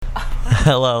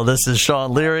Hello, this is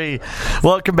Sean Leary.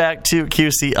 Welcome back to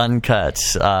QC Uncut,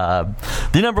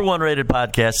 the number one rated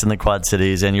podcast in the Quad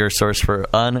Cities and your source for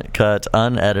uncut,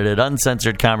 unedited,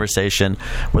 uncensored conversation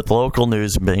with local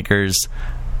newsmakers.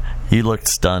 You looked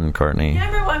stunned, Courtney.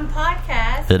 Number one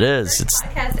podcast. It is. It's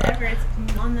podcast ever.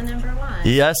 It's on the number one.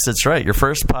 Yes, that's right. Your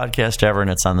first podcast ever,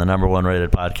 and it's on the number one rated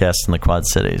podcast in the Quad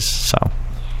Cities. So,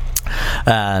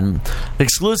 and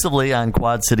exclusively on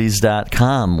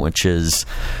quadcities.com, which is,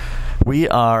 we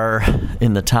are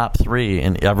in the top 3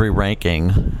 in every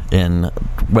ranking in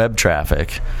web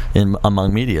traffic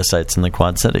among media sites in the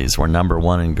Quad Cities. We're number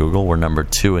 1 in Google, we're number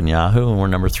 2 in Yahoo, and we're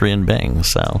number 3 in Bing.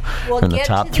 So we're in the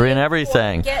top 3 in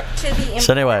everything. We'll get to the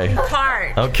so anyway,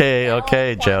 part.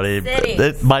 Okay, Jody.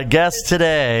 My guests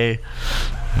today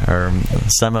are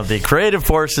some of the creative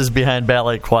forces behind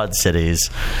Ballet Quad Cities.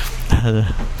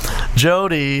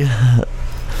 Jody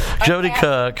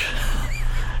Cook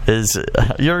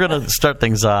you're going to start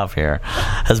things off here,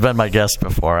 has been my guest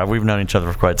before. We've known each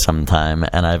other for quite some time,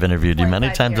 and I've interviewed you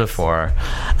many times before.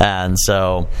 And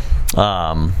so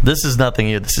this is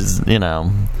nothing. This is,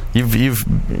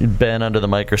 you've been under the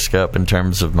microscope in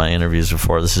terms of my interviews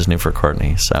before. This is new for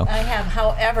Courtney. So I have.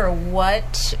 However,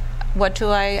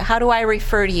 how do I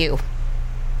refer to you?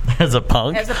 As a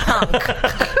punk? As a punk.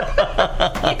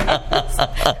 Yes.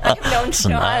 I've known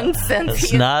Sean since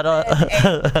he's not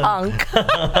a punk.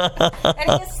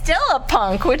 And he's still a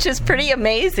punk, which is pretty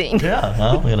amazing.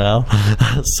 Yeah, well,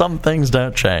 some things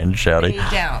don't change, Jody. They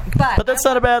don't. But that's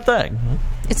not a bad thing.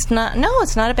 It's not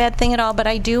a bad thing at all, but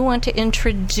I do want to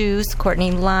introduce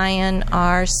Courtney Lyon,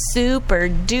 our super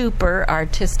duper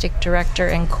artistic director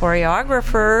and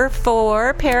choreographer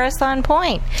for Paris on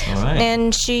Point. All right.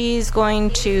 And she's going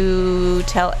to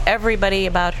tell everybody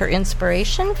about her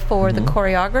inspiration for the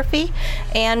choreography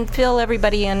and fill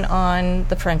everybody in on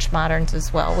the French Moderns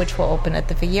as well, which will open at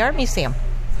the Figge Art Museum.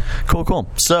 Cool.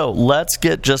 So let's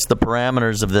get just the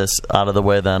parameters of this out of the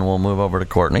way, then we'll move over to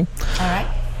Courtney. All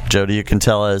right. Jody, you can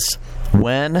tell us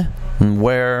when and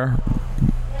where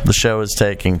the show is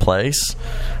taking place,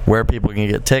 where people can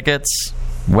get tickets,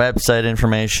 website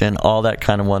information, all that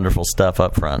kind of wonderful stuff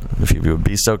up front, if you would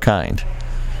be so kind.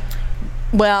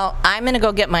 Well, I'm going to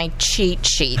go get my cheat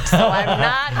sheet, so I'm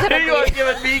not going to be... You are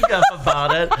giving me guff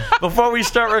about it. Before we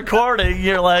start recording,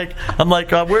 I'm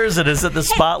like, where is it? Is it the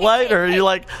Spotlight? Or are you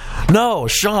like, no,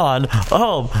 Sean,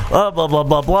 blah, blah,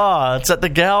 blah, blah. It's at the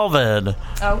Galvin.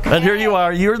 Okay. And here you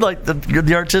are. You're like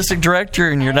the artistic director,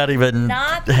 and you're not even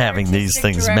having these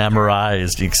things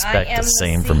memorized. You expect the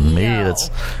same from me. That's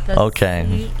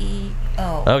okay.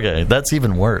 CEO. Okay, that's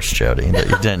even worse, Jody, that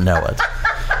you didn't know it.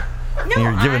 No,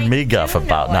 you're giving me guff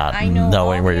about not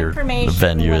knowing where your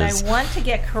venue is. What I want to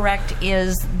get correct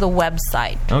is the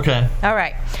website. Okay. All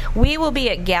right. We will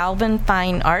be at Galvin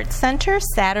Fine Arts Center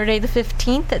Saturday the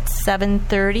 15th at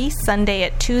 7:30, Sunday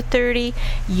at 2:30.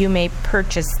 You may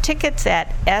purchase tickets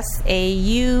at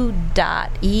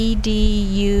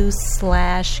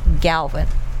sau.edu/Galvin.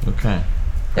 Okay.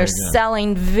 They're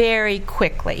selling very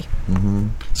quickly. Mm-hmm.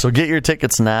 So get your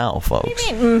tickets now, folks. What do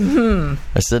you mean, mm-hmm?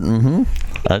 I said, mm-hmm.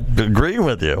 I agree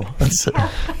with you. That's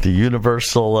the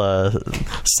universal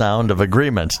sound of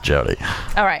agreement, Jody.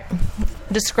 All right.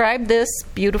 Describe this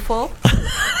beautiful.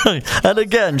 And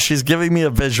again, she's giving me a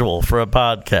visual for a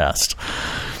podcast.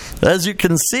 As you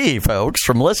can see, folks,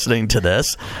 from listening to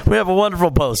this, we have a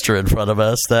wonderful poster in front of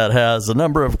us that has a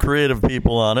number of creative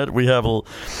people on it. We have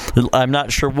I'm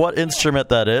not sure what instrument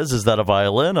that is. Is that a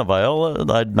violin, a viola?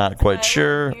 I'm not quite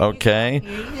sure. Okay.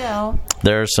 Here you go.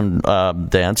 There are some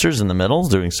dancers in the middle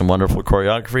doing some wonderful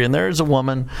choreography, and there's a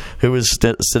woman who is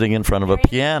sitting in front of a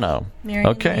piano.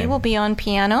 Marion Lee will be on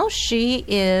piano. She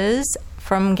is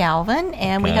from Galvin,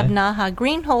 and we have Naha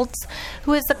Greenholtz,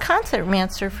 who is the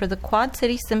concertmaster for the Quad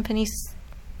City Symphony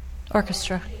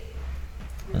Orchestra.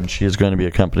 And she is going to be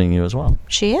accompanying you as well.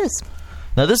 She is.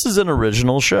 Now, this is an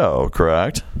original show,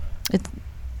 correct?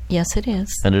 Yes, it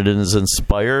is. And it is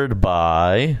inspired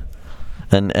by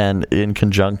and in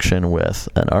conjunction with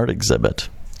an art exhibit.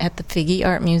 At the Figge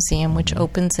Art Museum, which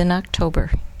opens in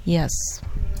October. Yes.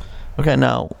 Okay,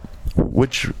 now,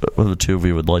 which of the two of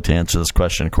you would like to answer this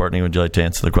question? Courtney, would you like to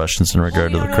answer the questions in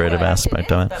regard to the creative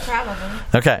aspect of it? Probably.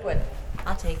 Okay.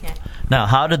 I'll take it. Now,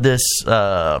 how did this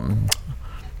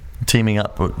teaming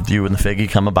up with you and the Figge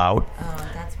come about? Oh,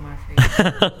 that's more for you.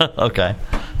 Okay.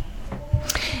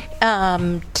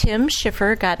 Tim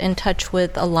Schiffer got in touch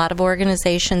with a lot of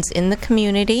organizations in the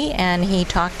community, and he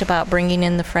talked about bringing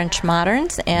in the French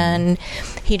moderns, and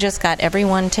he just got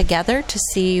everyone together to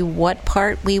see what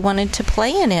part we wanted to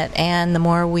play in it. And the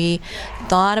more we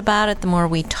thought about it, the more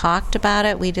we talked about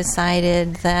it, we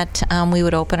decided that we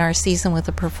would open our season with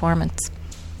a performance.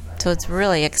 So it's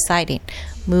really exciting.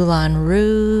 Moulin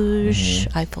Rouge,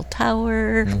 Eiffel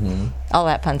Tower, all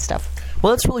that fun stuff.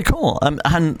 Well, that's really cool.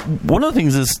 And one of the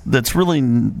things that's really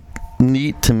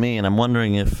neat to me, and I'm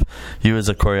wondering if you as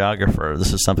a choreographer,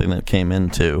 this is something that came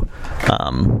into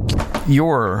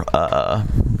your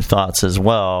thoughts as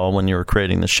well when you were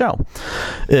creating the show,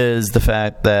 is the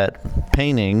fact that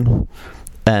painting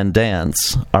and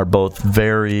dance are both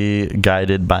very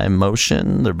guided by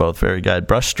emotion. They're both very guided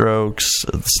brushstrokes.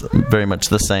 It's very much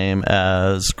the same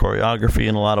as choreography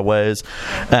in a lot of ways.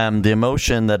 The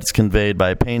emotion that's conveyed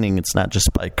by painting, it's not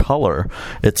just by color,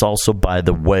 it's also by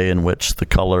the way in which the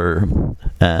color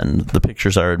and the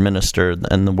pictures are administered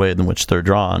and the way in which they're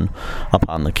drawn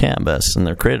upon the canvas and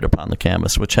they're created upon the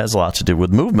canvas, which has a lot to do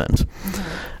with movement.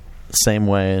 Same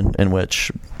way in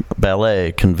which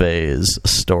ballet conveys a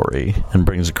story and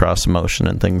brings across emotion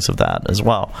and things of that as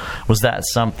well. Was that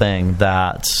something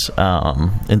that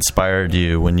inspired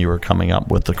you when you were coming up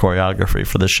with the choreography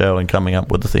for the show and coming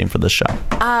up with the theme for the show?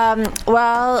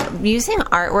 Well, using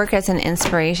artwork as an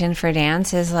inspiration for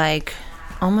dance is like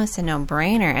almost a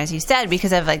no-brainer, as you said,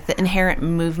 because of like the inherent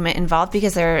movement involved,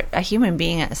 because they're a human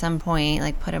being at some point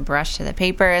like put a brush to the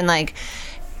paper and like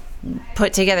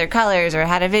put together colors or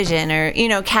had a vision or, you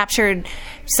know, captured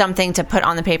something to put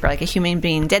on the paper, like a human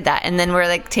being did that. And then we're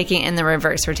like taking it in the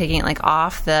reverse. We're taking it like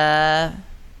off the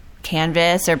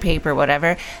canvas or paper,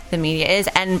 whatever the media is,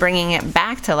 and bringing it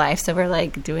back to life. So we're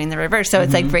like doing the reverse. So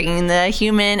it's like bringing the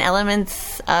human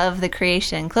elements of the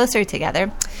creation closer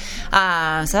together. So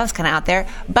that was kind of out there.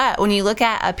 But when you look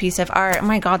at a piece of art, oh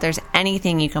my God, there's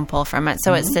anything you can pull from it.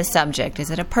 So it's the subject. Is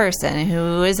it a person?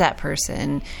 Who is that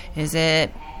person? Is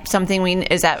it something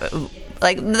is that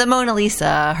like the Mona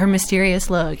Lisa, her mysterious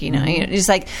look, you know, just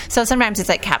like, so sometimes it's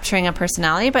like capturing a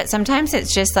personality, but sometimes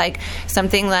it's just like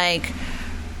something like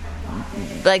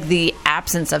the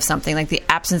absence of something, like the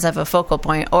absence of a focal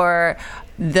point, or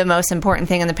the most important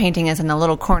thing in the painting is in the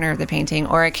little corner of the painting,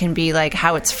 or it can be like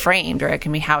how it's framed, or it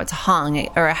can be how it's hung,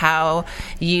 or how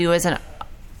you as an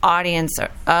audience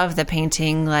of the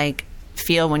painting like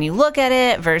feel when you look at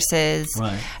it versus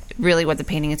really what the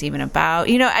painting is even about.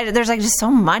 You know, there's like just so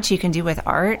much you can do with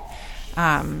art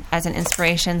as an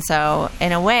inspiration. So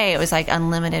in a way, it was like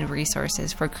unlimited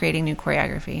resources for creating new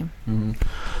choreography.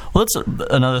 Well, that's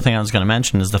another thing I was going to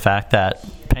mention is the fact that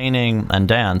painting and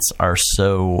dance are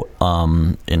so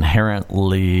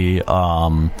inherently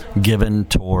given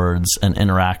towards an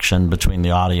interaction between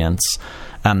the audience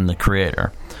and the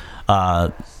creator.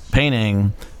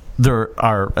 Painting, there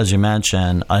are, as you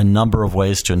mentioned, a number of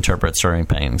ways to interpret certain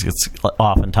paintings. It's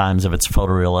oftentimes, if it's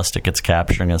photorealistic, it's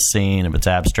capturing a scene. If it's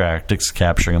abstract, it's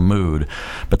capturing a mood.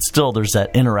 But still, there's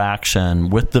that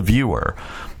interaction with the viewer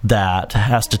that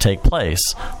has to take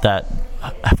place that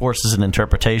forces an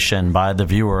interpretation by the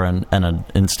viewer and an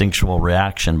instinctual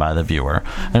reaction by the viewer.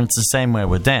 And it's the same way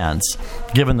with dance.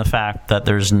 Given the fact that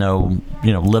there's no,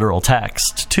 literal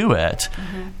text to it,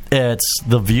 it's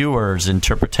the viewer's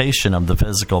interpretation of the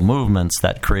physical movements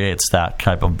that creates that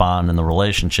type of bond in the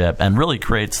relationship and really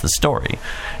creates the story.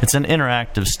 It's an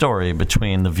interactive story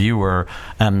between the viewer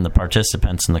and the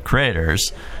participants and the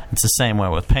creators. It's the same way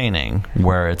with painting,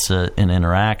 where it's an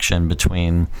interaction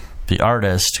between the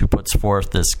artist who puts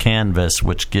forth this canvas,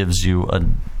 which gives you a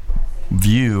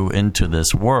view into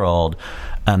this world,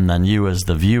 and then you as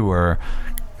the viewer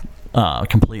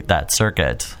complete that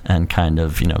circuit and kind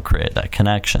of create that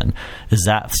connection. Is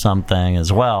that something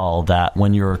as well that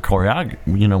when you're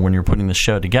when you're putting the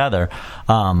show together,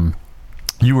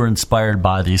 you were inspired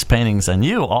by these paintings, and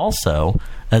you also,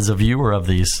 as a viewer of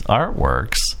these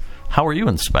artworks, how were you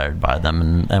inspired by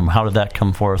them, and how did that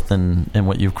come forth in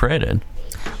what you've created?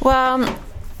 Well,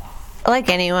 like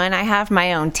anyone, I have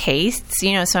my own tastes,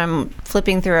 so I'm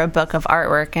flipping through a book of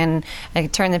artwork and I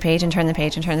turn the page and turn the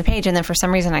page and turn the page, and then for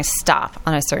some reason I stop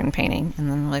on a certain painting, and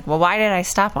then I'm like, well, why did I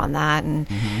stop on that? And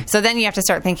so then you have to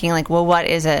start thinking like, well, what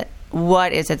is it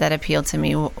that appealed to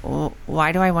me?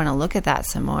 Why do I want to look at that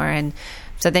some more? And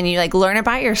so then you like learn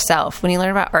about yourself. When you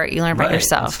learn about art, you learn about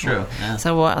yourself. That's true. Yeah.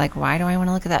 So why do I want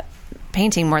to look at that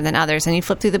painting more than others? And you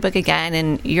flip through the book again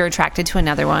and you're attracted to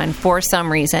another one for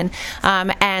some reason.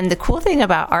 And the cool thing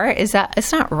about art is that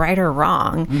it's not right or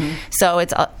wrong. So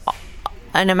it's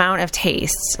an amount of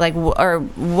taste, like, or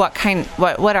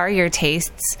what are your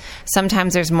tastes?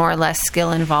 Sometimes there's more or less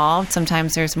skill involved.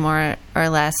 Sometimes there's more or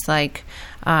less like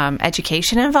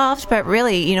education involved. But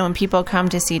really, you know, when people come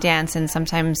to see dance, and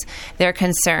sometimes they're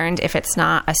concerned if it's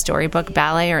not a storybook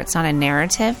ballet or it's not a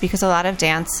narrative, because a lot of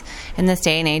dance in this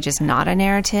day and age is not a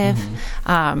narrative.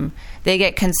 They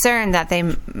get concerned that they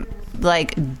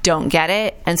like don't get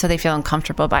it, and so they feel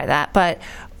uncomfortable by that. But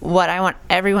what I want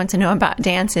everyone to know about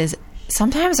dance is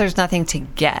sometimes there's nothing to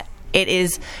get. It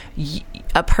is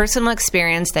a personal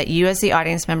experience that you as the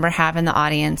audience member have in the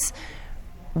audience.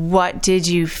 What did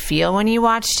you feel when you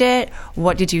watched it?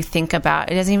 What did you think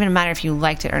about? It doesn't even matter if you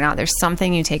liked it or not. There's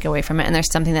something you take away from it, and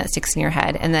there's something that sticks in your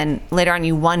head. And then later on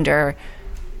you wonder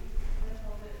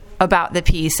about the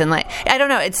piece. And like, I don't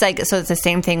know, it's like, so it's the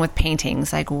same thing with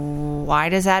paintings. Like, why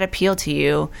does that appeal to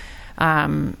you?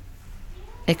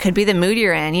 It could be the mood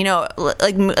you're in, you know,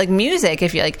 like music.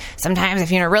 If you like, sometimes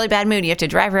if you're in a really bad mood, you have to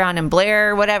drive around and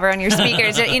blare whatever on your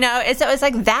speakers. You know, it's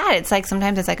like that. It's like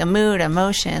sometimes it's like a mood,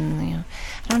 emotion. You know,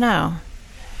 I don't know.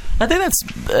 I think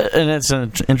it's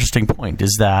an interesting point,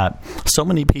 is that so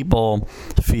many people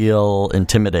feel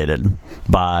intimidated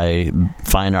by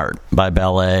fine art, by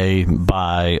ballet,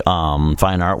 by fine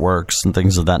artworks and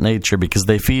things of that nature, because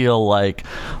they feel like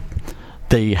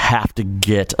they have to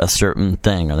get a certain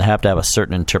thing, or they have to have a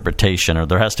certain interpretation, or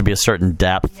there has to be a certain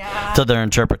depth to their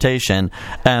interpretation.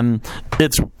 And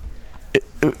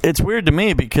it's weird to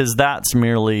me, because that's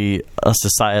merely a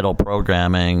societal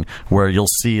programming where you'll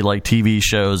see like TV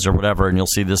shows or whatever, and you'll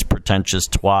see this pretentious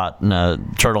twat in a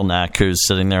turtleneck who's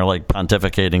sitting there like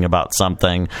pontificating about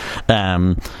something,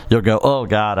 and you'll go, oh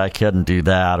God, I couldn't do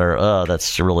that, or oh,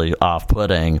 that's really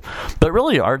off-putting. But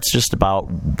really, art's just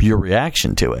about your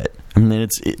reaction to it. I mean,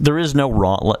 there is no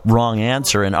wrong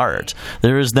answer in art.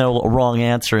 There is no wrong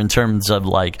answer in terms of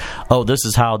like, oh, this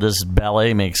is how this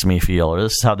ballet makes me feel, or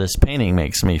this is how this painting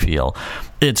makes me feel.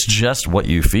 It's just what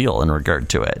you feel in regard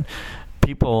to it.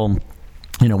 People,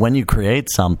 you know, when you create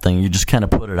something, you just kind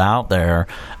of put it out there,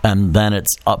 and then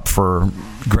it's up for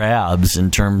grabs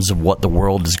in terms of what the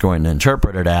world is going to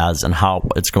interpret it as and how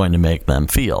it's going to make them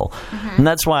feel. And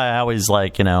that's why I always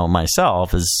like, you know,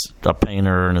 myself as a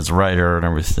painter and as a writer and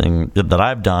everything that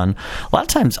I've done, a lot of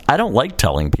times I don't like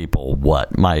telling people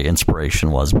what my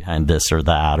inspiration was behind this or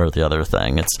that or the other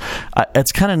thing.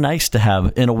 It's kind of nice to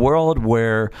have, in a world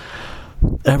where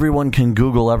everyone can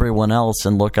Google everyone else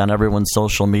and look on everyone's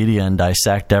social media and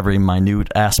dissect every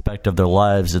minute aspect of their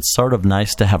lives, it's sort of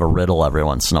nice to have a riddle every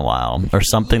once in a while, or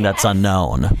something that's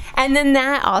unknown. And then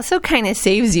that also kind of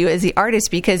saves you as the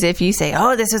artist, because if you say,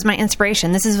 oh, this is my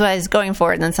inspiration, this is what I was going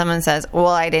for, and then someone says, well,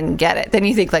 I didn't get it, then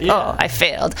you think like, oh, I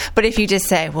failed. But if you just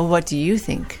say, well, what do you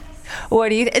think?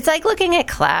 It's like looking at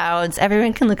clouds.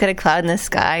 Everyone can look at a cloud in the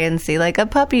sky and see like a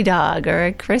puppy dog or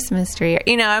a Christmas tree.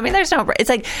 You know, I mean, it's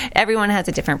like everyone has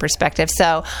a different perspective.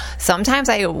 So sometimes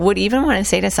I would even want to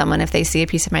say to someone, if they see a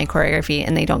piece of my choreography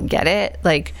and they don't get it,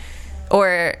 like,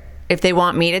 or if they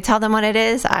want me to tell them what it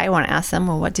is, I want to ask them,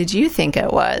 well, what did you think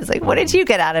it was? Like, what did you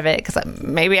get out of it? Because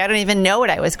maybe I don't even know what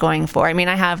I was going for. I mean,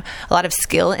 I have a lot of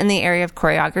skill in the area of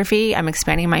choreography. I'm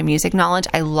expanding my music knowledge.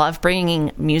 I love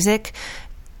bringing music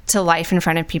to life in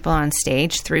front of people on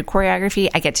stage through choreography.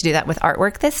 I get to do that with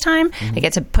artwork this time. I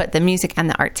get to put the music and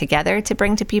the art together to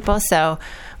bring to people. So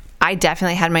I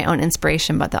definitely had my own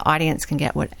inspiration, but the audience can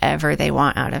get whatever they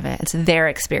want out of it. It's their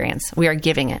experience. We are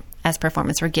giving it as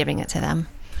performance. We're giving it to them.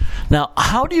 Now,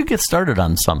 how do you get started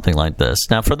on something like this?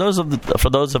 Now, for those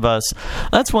of us,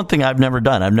 that's one thing I've never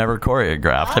done. I've never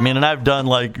choreographed. I mean, and I've done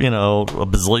like, you know, a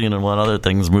bazillion and one other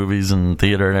things, movies and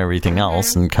theater and everything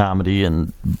else, and comedy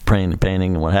and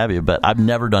painting and what have you. But I've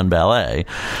never done ballet,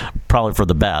 probably for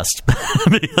the best,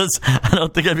 because I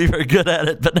don't think I'd be very good at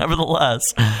it. But nevertheless,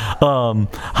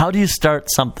 how do you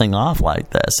start something off like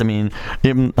this? I mean,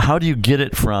 how do you get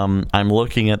it from I'm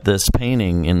looking at this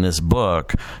painting in this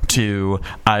book to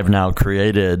I've now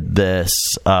created this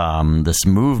this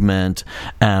movement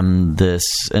and this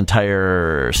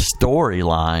entire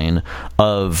storyline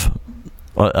of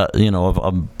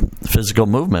of physical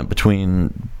movement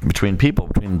between people,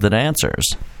 between the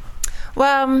dancers?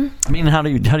 Well, I mean, how do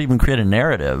you even create a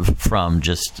narrative from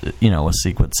just, a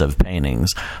sequence of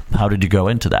paintings? How did you go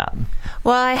into that?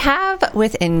 Well, I have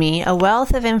within me a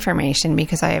wealth of information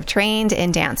because I have trained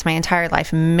in dance my entire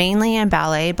life, mainly in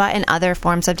ballet, but in other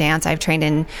forms of dance. I've trained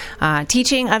in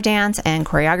teaching of dance and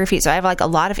choreography, so I have like a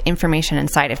lot of information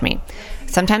inside of me.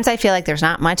 Sometimes I feel like there's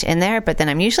not much in there, but then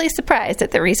I'm usually surprised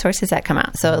at the resources that come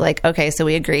out. So like, okay, so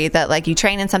we agree that like you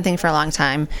train in something for a long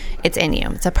time, it's in you,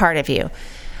 it's a part of you.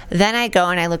 Then I go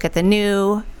and I look at the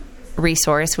new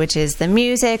resource, which is the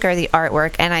music or the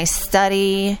artwork, and I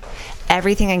study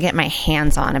everything I get my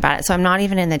hands on about it. So I'm not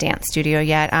even in the dance studio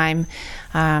yet. I'm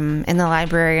in the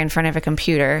library in front of a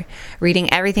computer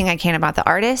reading everything I can about the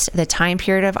artist, the time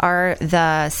period of art,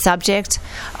 the subject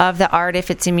of the art, if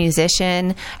it's a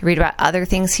musician. I read about other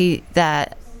things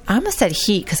that I almost said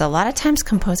he, because a lot of times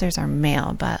composers are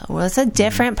male, but it's a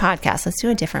different podcast. Let's do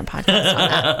a different podcast on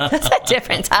that. That's a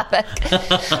different topic.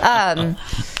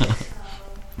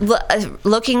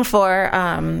 Looking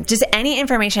for just any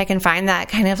information I can find that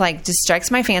kind of like just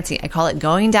strikes my fancy. I call it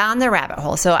going down the rabbit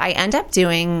hole. So I end up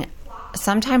doing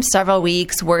sometimes several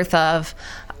weeks worth of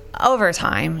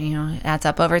overtime, it adds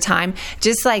up over time,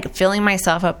 just like filling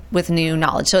myself up with new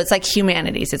knowledge. So it's like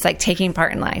humanities. It's like taking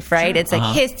part in life, right? Sure. It's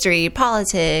like history,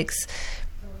 politics,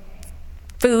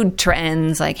 food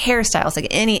trends, like hairstyles, like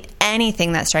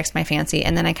anything that strikes my fancy.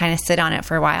 And then I kind of sit on it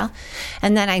for a while.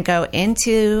 And then I go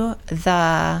into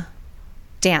the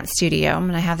dance studio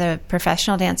and I have the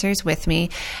professional dancers with me.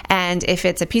 And if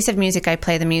it's a piece of music, I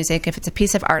play the music. If it's a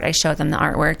piece of art, I show them the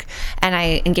artwork and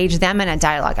I engage them in a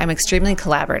dialogue. I'm extremely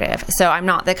collaborative. So I'm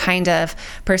not the kind of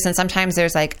person, sometimes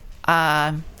there's like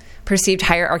perceived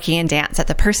hierarchy in dance that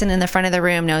the person in the front of the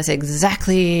room knows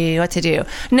exactly what to do.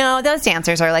 No, those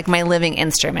dancers are like my living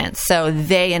instruments. So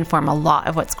they inform a lot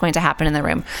of what's going to happen in the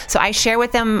room. So I share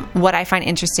with them what I find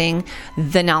interesting,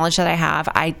 the knowledge that I have.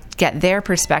 I get their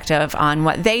perspective on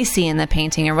what they see in the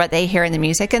painting or what they hear in the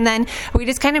music. And then we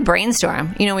just kind of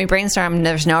brainstorm. We brainstorm.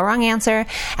 There's no wrong answer.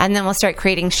 And then we'll start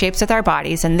creating shapes with our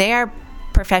bodies. And they are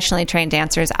professionally trained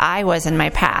dancers. I was in my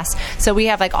past. So we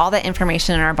have like all the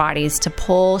information in our bodies to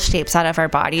pull shapes out of our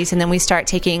bodies. And then we start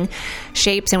taking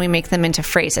shapes and we make them into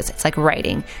phrases. It's like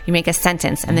writing. You make a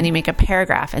sentence and then you make a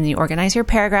paragraph and you organize your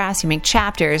paragraphs, you make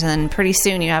chapters, and then pretty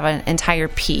soon you have an entire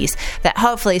piece that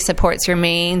hopefully supports your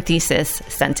main thesis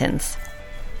sentence.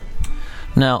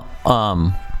 Now,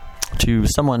 to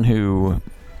someone who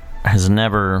has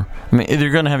never,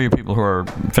 you're going to have your people who are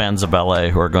fans of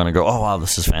ballet who are going to go, oh, wow,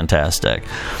 this is fantastic.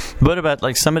 But about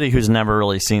like somebody who's never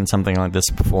really seen something like this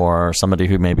before, or somebody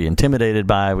who may be intimidated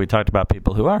by, we talked about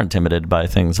people who are intimidated by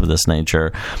things of this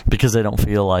nature because they don't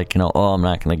feel like, oh, I'm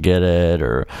not going to get it,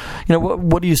 or,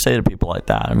 what do you say to people like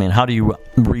that? How do you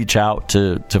reach out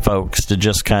to folks to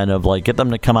just kind of like get them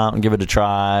to come out and give it a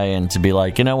try and to be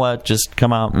like, just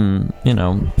come out and,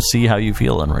 see how you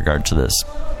feel in regard to this?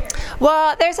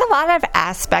 Well, there's a lot of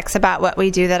aspects about what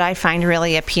we do that I find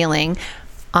really appealing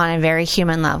on a very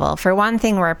human level. For one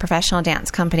thing, we're a professional dance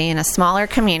company in a smaller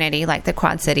community like the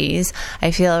Quad Cities.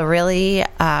 I feel really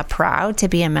proud to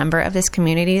be a member of this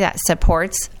community that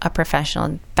supports a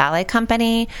professional ballet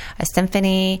company, a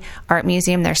symphony, art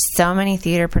museum. There's so many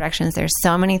theater productions. There's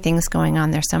so many things going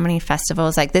on. There's so many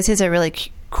festivals. Like, this is a really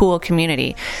cool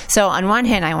community. So on one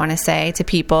hand, I want to say to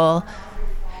people,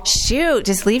 shoot,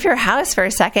 just leave your house for a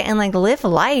second and like live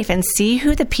life and see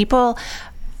who the people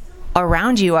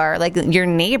around you are, like your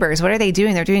neighbors. What are they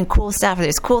doing? They're doing cool stuff. Or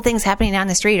there's cool things happening down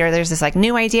the street, or there's this like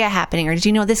new idea happening, or did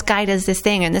you know this guy does this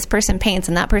thing and this person paints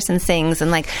and that person sings,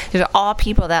 and like there's all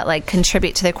people that like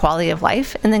contribute to the quality of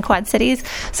life in the Quad Cities.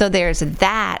 So there's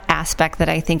that aspect that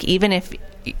I think even if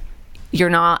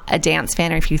you're not a dance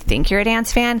fan, or if you think you're a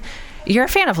dance fan, you're a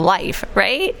fan of life,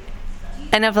 right?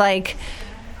 And of like,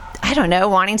 I don't know,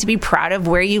 wanting to be proud of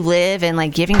where you live and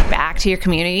like giving back to your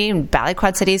community. And Ballet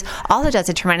Quad Cities also does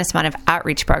a tremendous amount of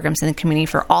outreach programs in the community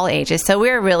for all ages. So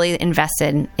we're really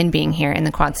invested in being here in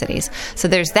the Quad Cities. So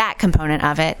there's that component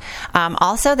of it.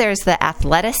 Also, there's the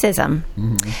athleticism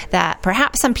that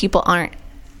perhaps some people aren't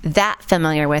that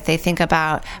familiar with. They think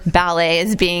about ballet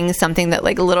as being something that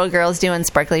like little girls do in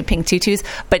sparkly pink tutus,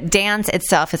 but dance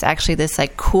itself is actually this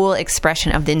like cool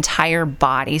expression of the entire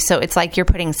body. So it's like you're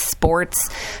putting sports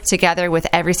together with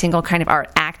every single kind of art,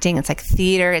 acting. It's like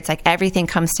theater. It's like everything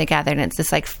comes together, and it's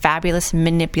this like fabulous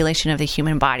manipulation of the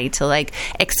human body to like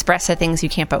express the things you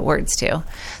can't put words to.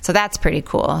 So that's pretty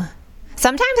cool.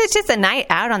 Sometimes it's just a night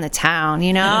out on the town,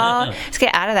 just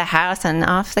get out of the house and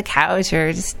off the couch,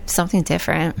 or just something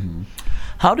different.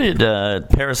 How did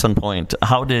Paris on Point,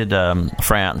 how did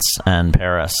France and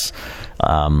Paris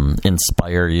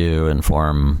inspire you,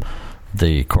 inform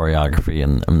the choreography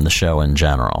and the show in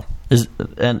general?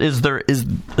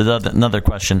 Another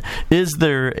question, is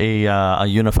there a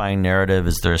unifying narrative?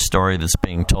 Is there a story that's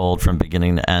being told from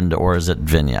beginning to end, or is it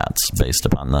vignettes based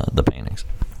upon the paintings?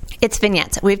 It's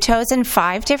vignettes. We've chosen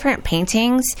 5 different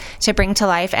paintings to bring to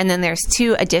life, and then there's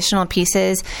 2 additional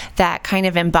pieces that kind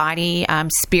of embody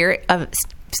spirit of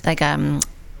like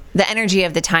the energy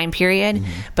of the time period,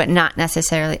 but not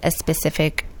necessarily a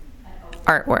specific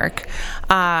artwork.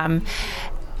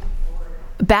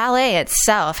 ballet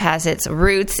itself has its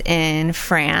roots in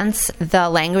France. The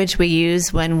language we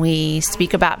use when we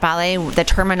speak about ballet, the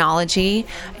terminology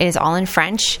is all in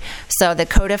French. So the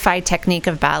codified technique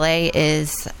of ballet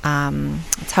is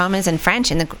its home is in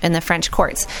French, in the French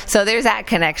courts. So there's that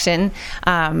connection.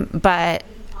 But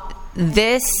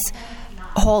this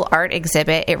whole art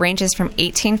exhibit, it ranges from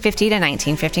 1850 to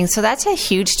 1950. So that's a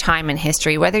huge time in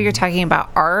history, whether you're talking about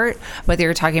art, whether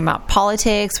you're talking about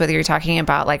politics, whether you're talking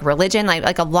about like religion,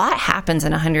 like a lot happens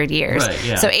in 100 years. Right,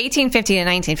 yeah. So 1850 to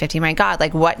 1950, my God,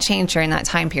 like what changed during that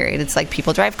time period? It's like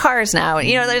people drive cars now.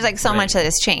 You know, there's like so much that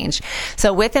has changed.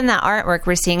 So within that artwork,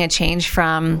 we're seeing a change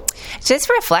from, just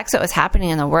reflects what was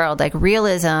happening in the world, like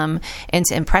realism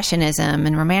into impressionism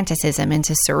and romanticism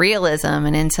into surrealism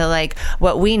and into like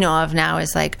what we know of now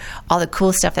is like all the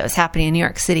cool stuff that was happening in New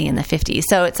York City in the 50s.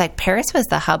 So it's like Paris was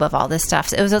the hub of all this stuff.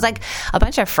 So it was like a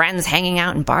bunch of friends hanging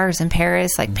out in bars in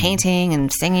Paris, like painting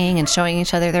and singing and showing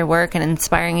each other their work and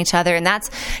inspiring each other. And that's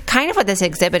kind of what this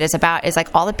exhibit is about, is like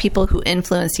all the people who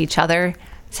influenced each other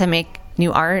to make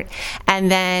new art.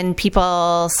 And then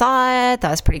people saw it,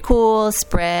 that was pretty cool,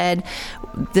 spread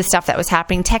the stuff that was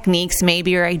happening, techniques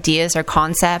maybe, or ideas or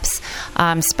concepts,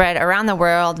 spread around the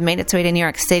world, made its way to New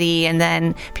York City, and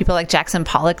then people like Jackson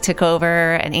Pollock took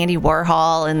over, and Andy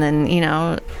Warhol, and then, you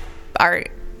know,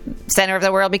 art center of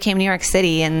the world became New York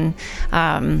City. And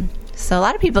so a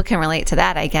lot of people can relate to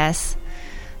that, I guess.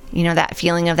 You know, that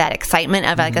feeling of that excitement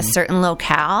of like a certain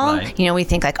locale. Right. You know, we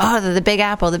think like, oh, the Big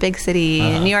Apple, the big city,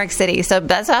 New York City. So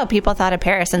that's how people thought of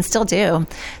Paris and still do.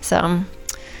 So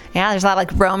yeah, there's a lot of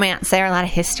like romance there, a lot of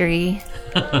history.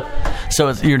 So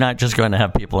you're not just going to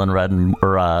have people in red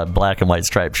or black and white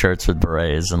striped shirts with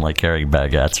berets and like carrying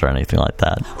baguettes or anything like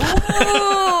that.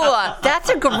 Ooh, that's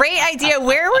a great idea.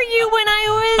 Where were you when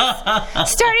I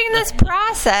was starting this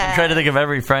process? I'm trying to think of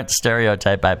every French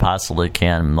stereotype I possibly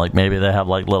can. Like maybe they have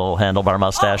like little handlebar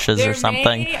mustaches or something.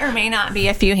 There may or may not be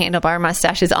a few handlebar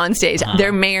mustaches on stage.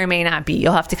 There may or may not be.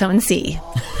 You'll have to come and see.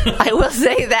 I will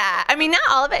say that. I mean, not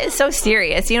all of it is so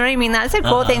serious. You know what I mean? That's the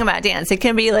cool thing about dance. It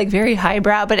can be like very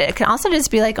highbrow, but it can also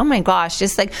just be like, oh my gosh,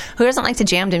 just like who doesn't like to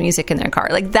jam to music in their car?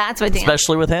 Like that's what dance.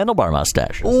 Especially with handlebar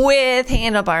mustaches. With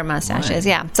handlebar mustaches, Right.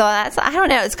 yeah. So that's, I don't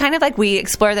know. It's kind of like we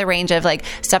explore the range of like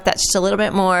stuff that's just a little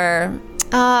bit more,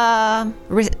 I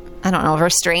don't know,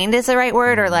 restrained is the right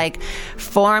word, or like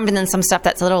formed, and then some stuff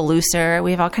that's a little looser.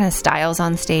 We have all kind of styles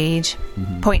on stage.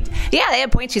 Point, yeah, they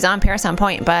have point shoes on, Paris on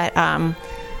point, but I don't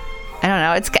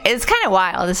know. It's kind of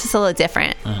wild. It's just a little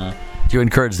different. Do you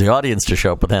encourage the audience to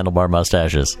show up with handlebar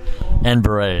mustaches and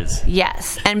berets?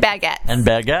 Yes, and baguettes. And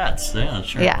baguettes. Yeah,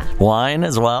 sure. Yeah. Wine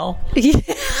as well?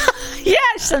 Yeah,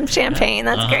 some champagne.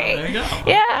 That's great. There you go.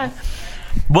 Yeah.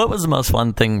 What was the most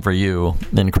fun thing for you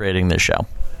in creating this show?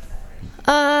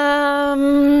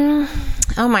 Oh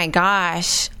my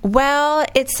gosh. Well,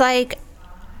 it's like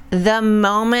the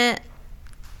moment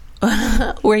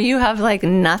where you have like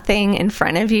nothing in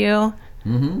front of you.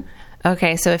 Mm-hmm.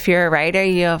 Okay, so if you're a writer,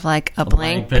 you have like a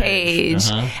blank page.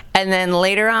 And then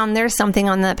later on, there's something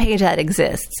on that page that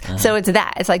exists. So it's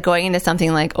that. It's like going into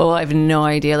something like, oh, I have no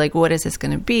idea. Like, what is this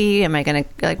going to be? Am I going to,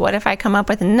 like, what if I come up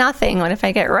with nothing? What if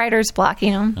I get writer's block,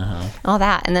 you know? All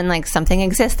that. And then, like, something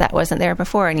exists that wasn't there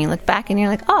before. And you look back and you're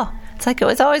like, oh, it's like it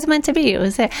was always meant to be. It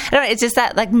was there. I don't know, it's just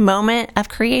that, like, moment of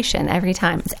creation every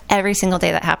time. It's every single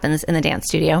day that happens in the dance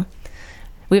studio.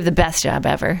 We have the best job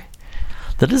ever.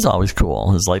 That is always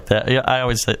cool. It's like that. Yeah, I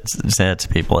always say that to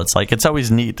people. It's like, it's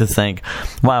always neat to think,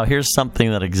 wow, here's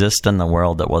something that exists in the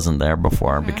world that wasn't there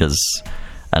before because,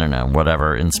 I don't know,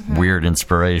 whatever weird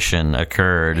inspiration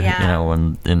occurred, you know,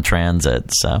 when in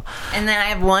transit. So, and then I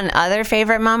have one other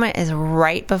favorite moment is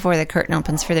right before the curtain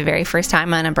opens for the very first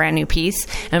time on a brand new piece.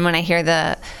 And when I hear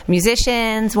the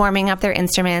musicians warming up their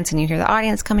instruments and you hear the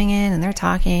audience coming in and they're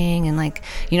talking and, like,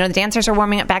 you know, the dancers are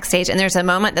warming up backstage, and there's a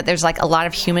moment that there's like a lot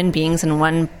of human beings in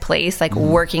one place, like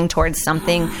working towards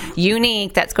something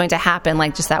unique that's going to happen,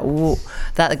 like just that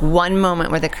like one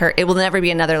moment where it will never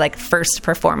be another like first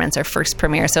performance or first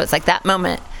premiere. So it's like that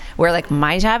moment where like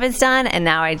my job is done, and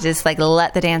now I just like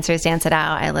let the dancers dance it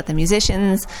out. I let the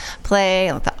musicians play.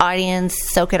 I let the audience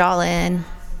soak it all in.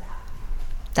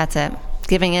 That's it.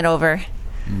 Giving it over.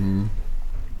 Mm-hmm.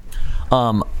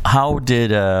 How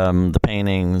did the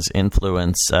paintings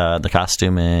influence the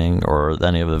costuming or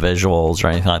any of the visuals or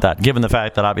anything like that? Given the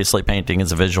fact that obviously painting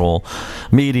is a visual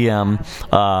medium,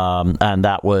 and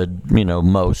that would, you know,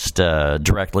 most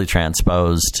directly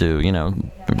transpose to, you know,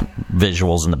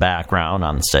 visuals in the background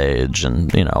on stage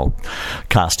and, you know,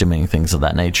 costuming, things of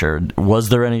that nature. Was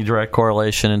there any direct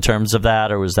correlation in terms of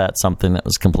that, or was that something that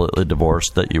was completely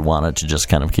divorced that you wanted to just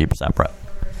kind of keep separate?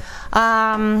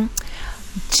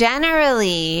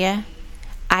 Generally,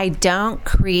 I don't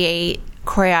create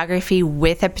choreography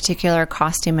with a particular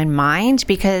costume in mind,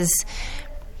 because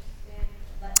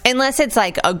unless it's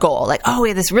like a goal, like, oh, we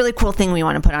have this really cool thing we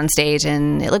want to put on stage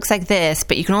and it looks like this,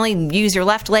 but you can only use your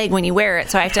left leg when you wear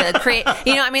it, so I have to create,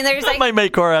 I mean, there's That might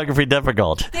make choreography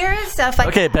difficult. there is stuff like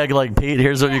Okay, Peg Leg Pete,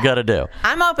 here's what you got to do.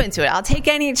 I'm open to it. I'll take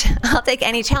any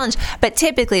challenge. But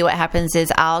typically what happens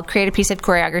is I'll create a piece of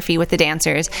choreography with the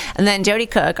dancers, and then Jody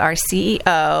Cook, our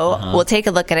CEO, will take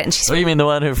a look at it, and she's... Oh, you mean the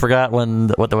one who forgot what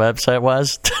the website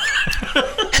was?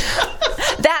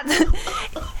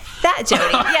 That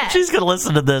Jody, yeah. She's going to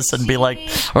listen to this and be like,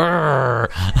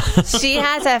 "Urgh." She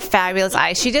has a fabulous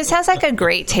eye. She just has like a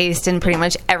great taste in pretty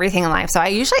much everything in life. So I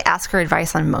usually ask her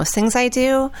advice on most things I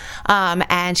do.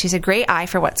 And she's a great eye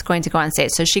for what's going to go on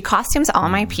stage. So she costumes all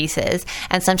my pieces.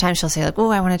 And sometimes she'll say like, oh,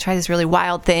 I want to try this really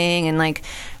wild thing. And like,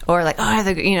 or like, oh, I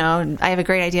have a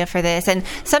great idea for this. And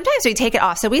sometimes we take it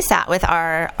off. So we sat with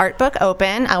our art book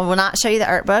open. I will not show you the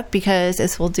art book because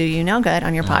this will do you no good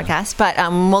on your podcast. But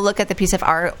we'll look at the piece of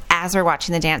art as we're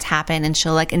watching the dance happen, and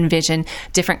she'll like envision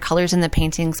different colors in the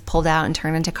paintings pulled out and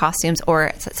turned into costumes.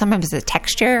 Or sometimes it's a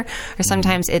texture, or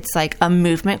sometimes it's like a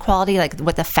movement quality, like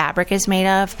what the fabric is made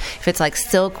of. If it's like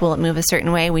silk, will it move a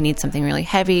certain way? We need something really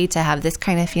heavy to have this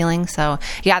kind of feeling. So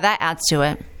yeah, that adds to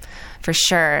it. For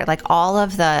sure. Like all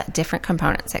of the different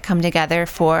components that come together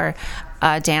for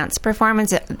a dance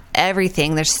performance,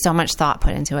 everything, there's so much thought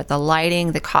put into it. The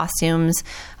lighting, the costumes,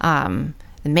 the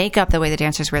makeup, the way the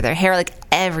dancers wear their hair, like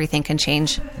everything can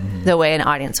change the way an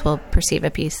audience will perceive a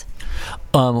piece.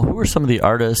 Who are some of the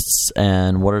artists,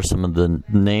 and what are some of the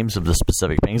names of the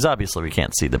specific paintings? Obviously, we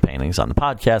can't see the paintings on the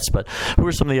podcast, but who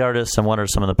are some of the artists, and what are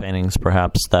some of the paintings,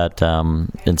 perhaps, that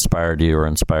inspired you or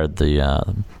inspired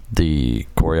the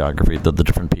choreography, the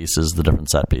different pieces, the different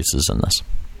set pieces in this?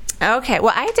 Okay,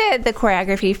 well, I did the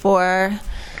choreography for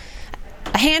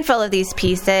a handful of these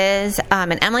pieces,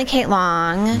 and Emily Kate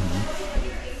Long,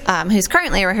 who's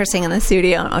currently rehearsing in the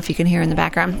studio, I don't know if you can hear in the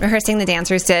background, rehearsing the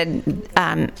dancers, did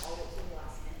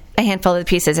a handful of the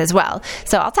pieces as well.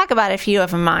 So I'll talk about a few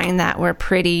of mine that were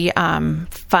pretty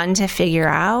fun to figure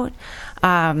out.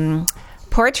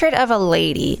 Portrait of a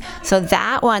Lady. So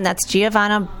that one, that's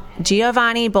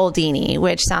Giovanni Boldini,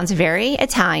 which sounds very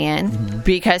Italian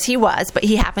because he was, but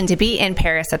he happened to be in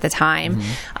Paris at the time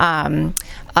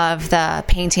of the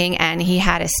painting, and he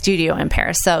had a studio in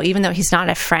Paris. So even though he's not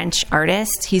a French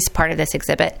artist, he's part of this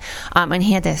exhibit. And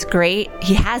he has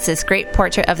this great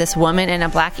portrait of this woman in a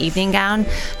black evening gown,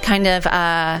 kind of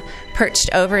perched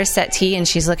over a settee, and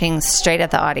she's looking straight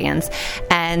at the audience.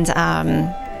 And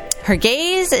her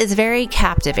gaze is very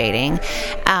captivating.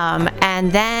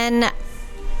 And then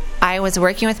I was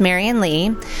working with Marion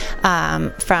Lee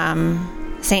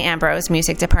from St. Ambrose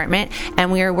Music Department,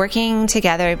 and we were working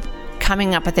together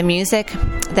coming up with the music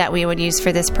that we would use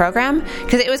for this program,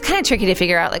 because it was kind of tricky to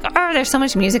figure out, like, oh, there's so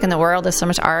much music in the world, there's so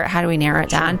much art, how do we narrow it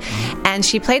down? And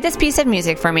she played this piece of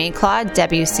music for me, Claude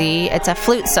Debussy. It's a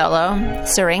flute solo,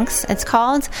 Syrinx it's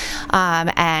called,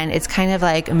 and it's kind of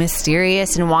like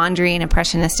mysterious and wandering,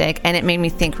 impressionistic, and it made me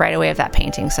think right away of that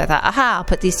painting. So I thought, aha, I'll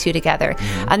put these two together.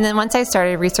 And then once I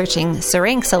started researching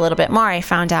Syrinx a little bit more, I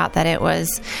found out that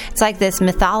it's like this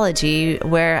mythology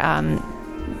where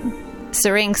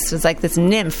Syrinx was like this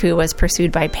nymph who was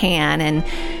pursued by Pan, and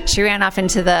she ran off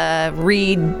into the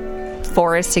reed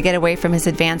forest to get away from his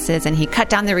advances, and he cut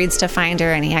down the reeds to find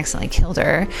her, and he accidentally killed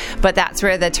her. But that's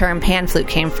where the term pan flute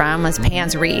came from, was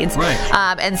Pan's reeds. Right.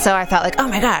 And so I thought, like, oh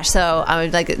my gosh. So I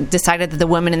decided that the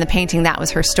woman in the painting, that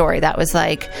was her story. That was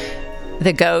like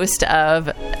the ghost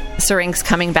of Syrinx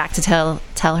coming back to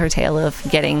tell her tale of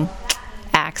getting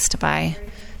axed by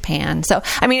Pan. So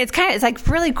I mean, it's like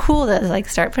really cool to like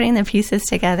start putting the pieces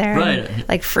together, right? And,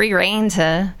 like, free reign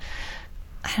to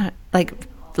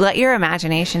let your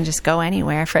imagination just go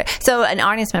anywhere for it. So an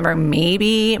audience member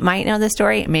maybe might know the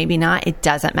story, maybe not. It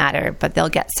doesn't matter, but they'll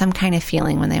get some kind of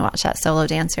feeling when they watch that solo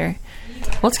dancer.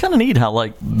 Well, it's kind of neat how,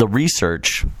 like, the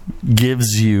research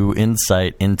gives you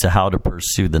insight into how to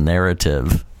pursue the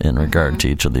narrative in regard to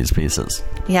each of these pieces.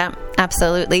 Yeah,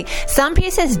 absolutely. Some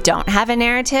pieces don't have a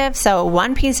narrative. So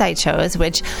one piece I chose,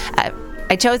 which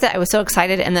I chose it, I was so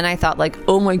excited, and then I thought, like,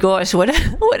 oh my gosh, what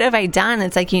have I done?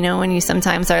 It's like, when you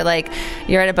sometimes are like,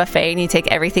 you're at a buffet and you take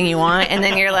everything you want, and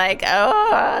then you're like,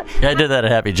 oh. Yeah, I did that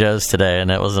at Happy Joe's today, and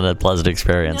it wasn't a pleasant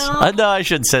experience. No, I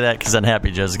shouldn't say that, because then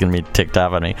Happy Joe's is going to be ticked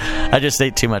off on me. I just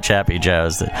ate too much Happy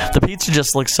Joe's. The pizza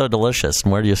just looks so delicious,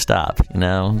 and where do you stop,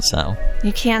 So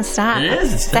you can't stop. It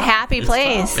is. It's a happy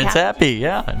place. It's happy,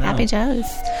 yeah. I know. Happy Joe's.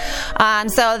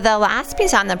 So the last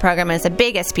piece on the program is the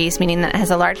biggest piece, meaning that it has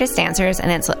the largest dancers,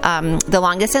 and it's the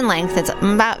longest in length. It's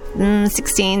about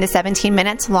 16 to 17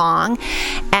 minutes long,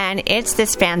 and it's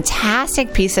this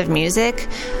fantastic piece of music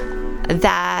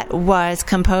that was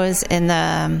composed in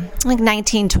the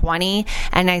 1920,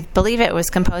 and I believe it was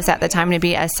composed at the time to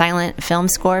be a silent film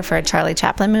score for a Charlie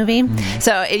Chaplin movie.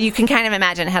 So you can kind of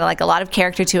imagine it had a lot of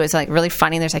character to it. It's really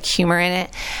funny. There's humor in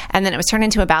it, and then it was turned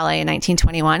into a ballet in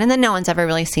 1921, and then no one's ever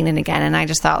really seen it again. And I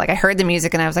just thought, I heard the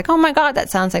music and I was like, oh my god, that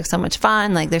sounds like so much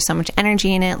fun. There's so much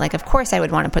energy in it. Of course I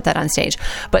would want to put that on stage,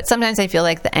 but sometimes I feel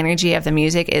like the energy of the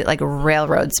music, it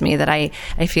railroads me, that I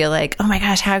feel like, oh my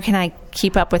gosh, how can I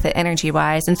keep up with it energy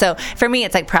wise? And so for me,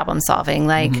 it's problem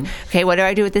solving. Okay, what do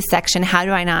I do with this section? How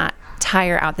do I not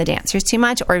tire out the dancers too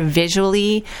much or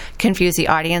visually confuse the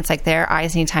audience? Their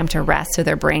eyes need time to rest so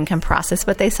their brain can process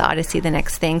what they saw to see the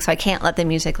next thing. So I can't let the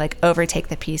music overtake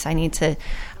the piece. I need to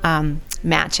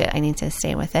match it. I need to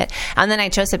stay with it. And then I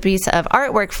chose a piece of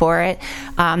artwork for it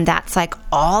that's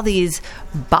all these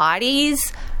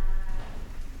bodies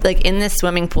in this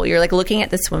swimming pool. You're looking at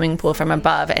the swimming pool from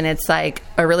above, and it's a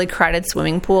really crowded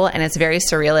swimming pool, and it's very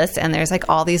surrealist, and there's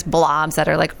all these blobs that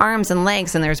are arms and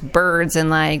legs, and there's birds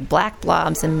and black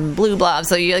blobs and blue blobs,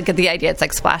 so you get the idea.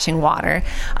 It's splashing water,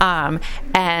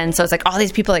 and so it's all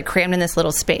these people crammed in this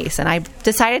little space, and I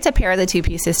decided to pair the two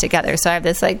pieces together. So I have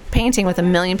this painting with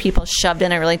 1 million people shoved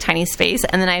in a really tiny space,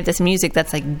 and then I have this music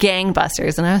that's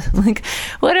gangbusters, and I was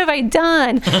what have I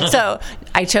done? So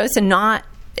I chose to not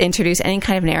introduce any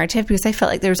kind of narrative because I felt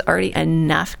like there was already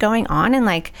enough going on,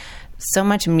 and so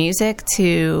much music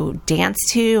to dance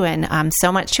to, and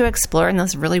so much to explore in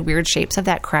those really weird shapes of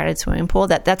that crowded swimming pool.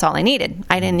 That's all I needed.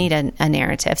 I didn't need a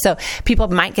narrative. So people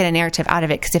might get a narrative out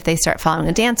of it because if they start following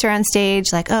a dancer on stage,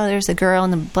 oh, there's a girl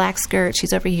in the black skirt,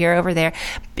 she's over here, over there.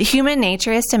 Human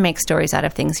nature is to make stories out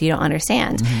of things you don't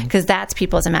understand because that's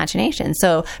people's imagination.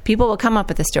 So people will come up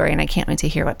with a story, and I can't wait to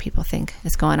hear what people think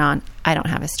is going on. I don't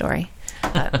have a story.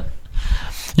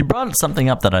 You brought something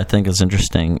up that I think is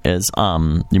interesting is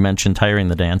you mentioned tiring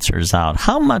the dancers out.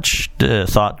 How much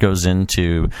thought goes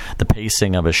into the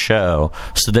pacing of a show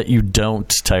so that you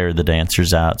don't tire the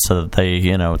dancers out, so that they,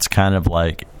 it's kind of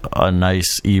a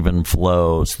nice even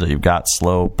flow, so that you've got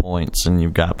slow points and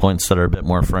you've got points that are a bit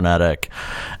more frenetic,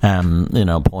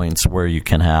 points where you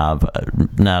can have,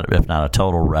 if not a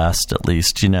total rest, at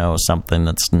least, something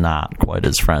that's not quite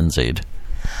as frenzied?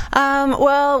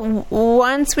 Well,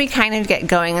 once we kind of get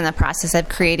going in the process of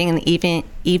creating an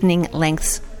evening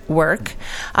lengths work,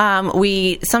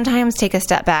 we sometimes take a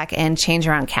step back and change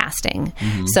around casting.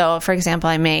 So, for example,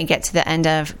 I may get to the end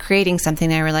of creating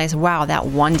something and I realize, wow, that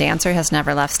one dancer has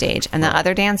never left stage. And the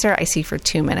other dancer I see for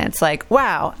 2 minutes.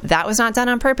 Wow, that was not done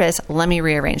on purpose. Let me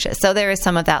rearrange it. So there is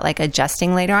some of that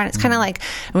adjusting later on. It's kind of like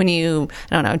when you,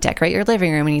 decorate your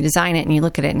living room and you design it and you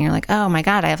look at it and you're like, oh my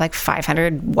God, I have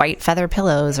 500 white feather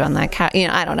pillows on that couch.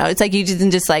 I don't know. It's you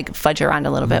just fudge around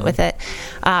a little bit with it.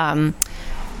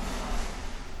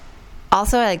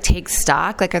 Also, I take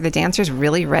stock. Are the dancers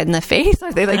really red in the face?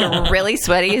 Are they really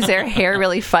sweaty? Is their hair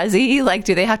really fuzzy?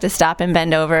 Do they have to stop and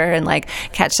bend over and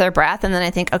catch their breath? And then I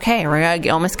think, okay, we're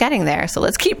almost getting there. So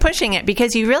let's keep pushing it,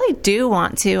 because you really do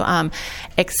want to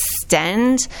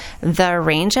extend the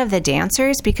range of the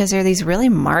dancers, because they're these really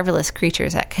marvelous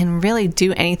creatures that can really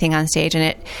do anything on stage.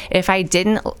 And if I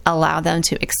didn't allow them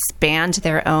to expand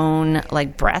their own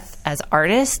breadth as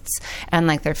artists and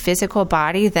their physical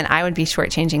body, then I would be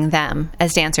shortchanging them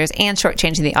as dancers and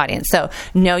shortchanging the audience. So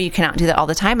no, you cannot do that all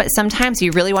the time, but sometimes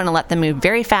you really want to let them move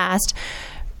very fast,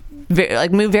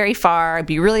 move very far,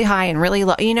 be really high and really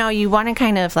low. You want to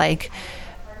kind of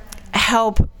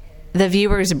help the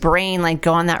viewer's brain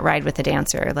go on that ride with the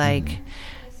dancer.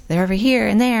 They're over here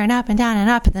and there and up and down and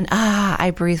up, and then I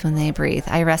breathe when they breathe,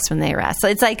 I rest when they rest. So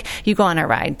it's you go on a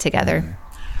ride together.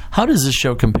 How does this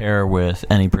show compare with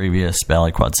any previous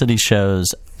Ballet Quad City shows?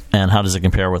 And how does it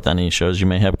compare with any shows you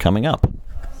may have coming up?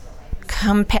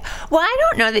 Well, I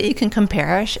don't know that you can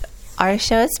compare our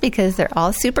shows because they're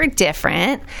all super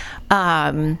different.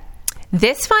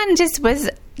 This one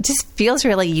just feels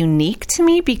really unique to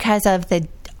me because of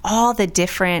all the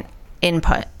different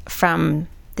input from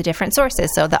the different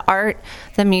sources. So the art,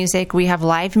 the music, we have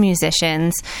live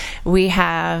musicians, we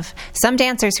have some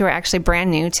dancers who are actually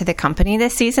brand new to the company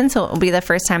this season, so it will be the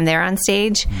first time they're on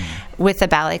stage with the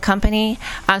ballet company.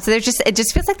 So it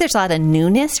just feels like there's a lot of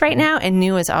newness right now, and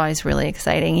new is always really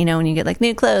exciting. When you get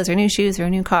new clothes or new shoes or a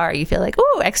new car, you feel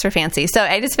ooh, extra fancy. So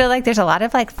I just feel like there's a lot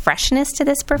of freshness to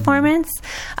this performance.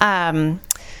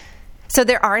 So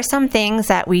there are some things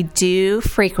that we do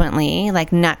frequently,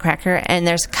 like Nutcracker, and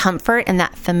there's comfort in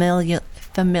that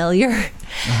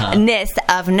familiarness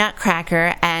of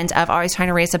Nutcracker and of always trying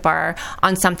to raise a bar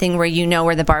on something where you know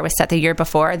where the bar was set the year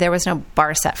before. There was no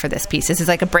bar set for this piece. This is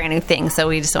like a brand new thing, so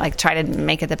we just like try to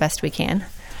make it the best we can.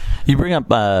 You bring up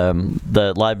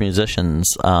the live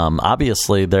musicians.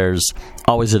 Obviously, there's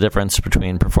always a difference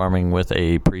between performing with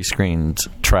a pre-screened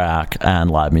track and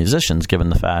live musicians, given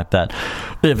the fact that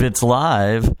if it's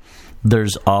live,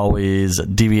 there's always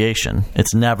deviation.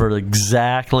 It's never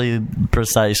exactly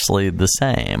precisely the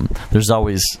same. There's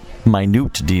always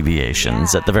minute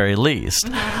deviations at the very least.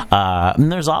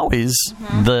 And there's always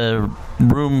the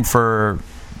room for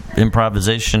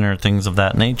improvisation or things of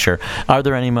that nature. Are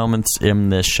there any moments in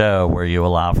this show where you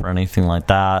allow for anything like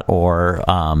that, or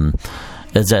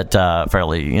is it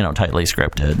fairly tightly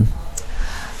scripted?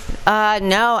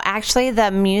 No, actually,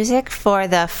 the music for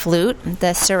the flute,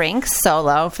 the syrinx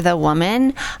solo for the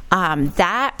woman,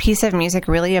 that piece of music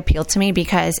really appealed to me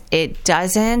because it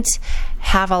doesn't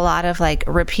have a lot of like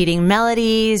repeating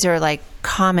melodies or like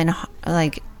common,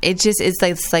 like it just is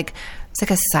like it's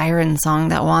like a siren song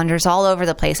that wanders all over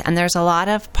the place. And there's a lot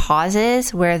of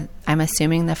pauses where I'm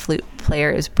assuming the flute player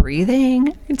is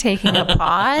breathing, taking a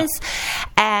pause.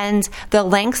 And the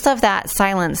length of that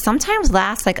silence sometimes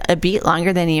lasts like a beat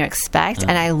longer than you expect.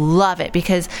 And I love it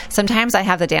because sometimes I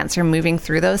have the dancer moving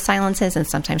through those silences and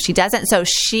sometimes she doesn't. So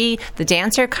the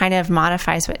dancer kind of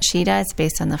modifies what she does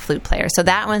based on the flute player. So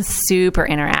that one's super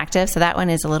interactive. So that one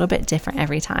is a little bit different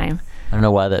every time. I don't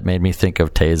know why that made me think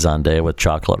of Tay Zonday with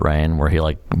Chocolate Rain, where he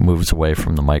like moves away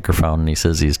from the microphone and he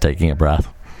says he's taking a breath.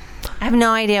 I have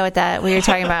no idea what you're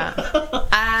talking about.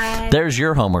 There's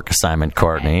your homework assignment,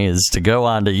 Courtney, is to go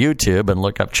onto YouTube and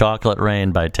look up Chocolate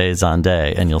Rain by Tay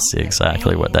Zonday, and you'll see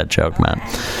exactly what that joke meant.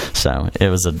 So it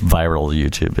was a viral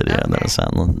YouTube video that was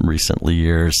out in recent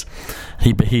years.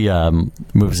 He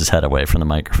moves his head away from the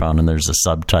microphone, and there's a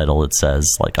subtitle that says,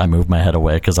 like, I move my head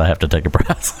away because I have to take a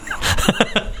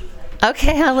breath.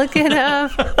 Okay, I'll look it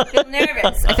up. I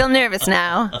feel nervous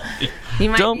now.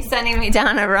 You might be sending me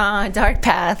down a wrong, dark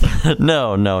path.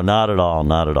 No, not at all.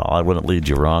 Not at all. I wouldn't lead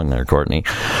you wrong there, Courtney.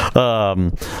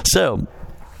 So,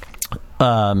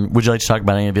 would you like to talk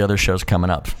about any of the other shows coming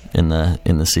up in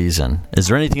the season? Is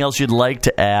there anything else you'd like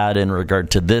to add in regard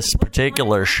to this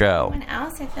particular show? Anyone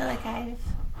else? I feel like I've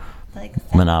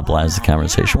monopolized the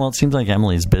conversation. Well, it seems like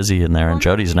Emily's busy in there and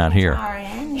Jody's not here. You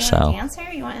want a dancer?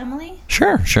 You want Emily?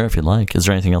 Sure, if you'd like. Is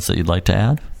there anything else that you'd like to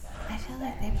add? I feel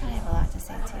like they probably have a lot to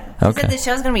say, too. Okay. They said the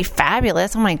show's going to be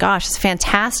fabulous. Oh, my gosh. It's a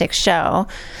fantastic show.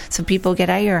 So people get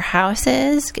out of your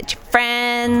houses, get your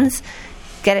friends,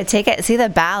 get a ticket, see the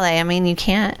ballet. I mean, you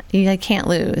can't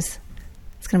lose.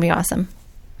 It's going to be awesome.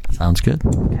 Sounds good.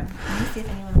 Okay. Let me see if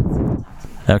anyone else wants to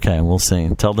talk to you. Okay, we'll see.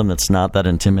 Tell them it's not that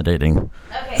intimidating.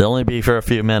 Okay. They'll only be for a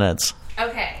few minutes.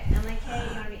 Okay. I'm like, hey,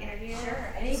 you want to be interviewed?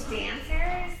 Sure. Any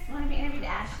dancers want to be interviewed?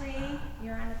 Ashley,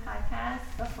 you were on the podcast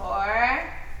before.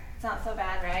 It's not so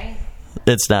bad, right?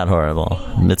 It's not horrible.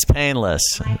 It's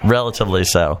painless. Relatively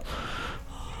so.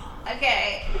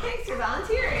 Okay. Thanks for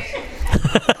volunteering.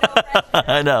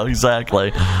 I know,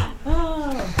 exactly.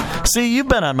 See, you've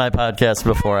been on my podcast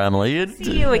before, Emily.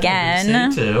 See you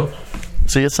again. See you too.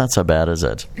 See, it's not so bad, is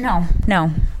it?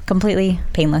 No. Completely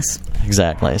painless.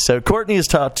 Exactly. So Courtney has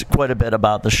talked quite a bit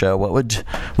about the show. What would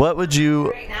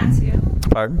you... Right now, too.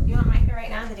 Pardon? You want Micah right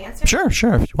now, the dancer?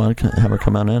 Sure. If you want to have her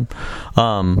come on in.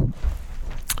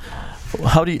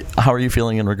 How are you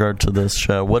feeling in regard to this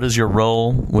show? What is your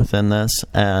role within this,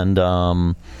 and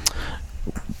what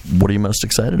are you most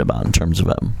excited about in terms of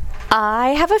it? I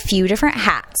have a few different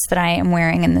hats that I am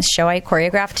wearing in this show. I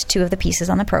choreographed 2 of the pieces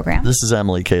on the program. This is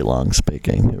Emily Kate Long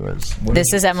speaking.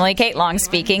 This is Emily Kate Long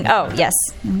speaking. Oh, yes.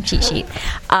 Cheat sheet.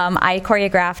 I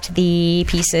choreographed the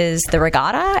pieces The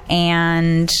Regatta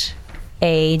and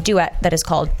a duet that is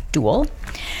called Duel.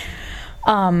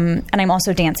 And I'm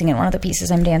also dancing in one of the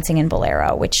pieces. I'm dancing in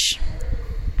Bolero, which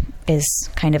is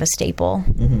kind of a staple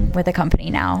with the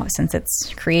company now since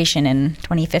its creation in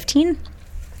 2015.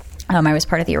 I was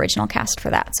part of the original cast for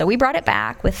that. So we brought it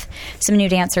back with some new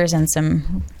dancers and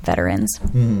some veterans.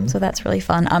 So that's really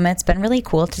fun. It's been really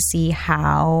cool to see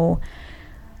how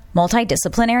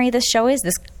multidisciplinary this show is.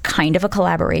 This kind of a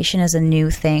collaboration is a new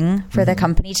thing for the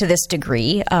company to this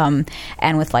degree,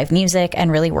 and with live music and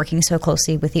really working so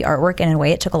closely with the artwork. And in a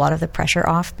way, it took a lot of the pressure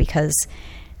off because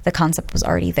the concept was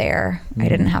already there. I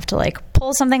didn't have to like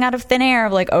pull something out of thin air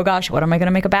of like, oh gosh, what am I going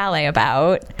to make a ballet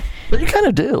about? But you kind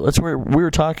of do. That's where we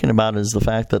were talking about, is the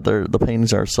fact that the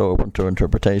paintings are so open to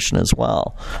interpretation as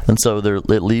well. And so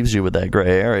it leaves you with that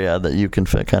gray area that you can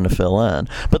kind of fill in.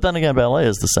 But then again, ballet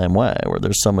is the same way, where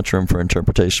there's so much room for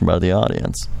interpretation by the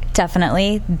audience.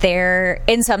 Definitely.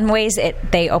 In some ways,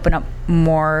 they open up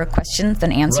more questions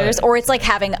than answers. Right. Or it's like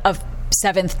having a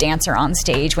seventh dancer on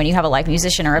stage. When you have a live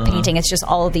musician or a painting, it's just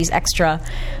all of these extra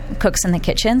cooks in the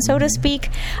kitchen, so to speak.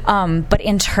 But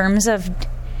in terms of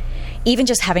even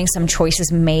just having some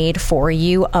choices made for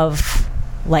you of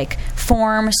like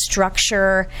form,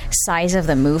 structure, size of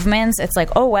the movements, it's like,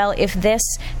 oh, well, if this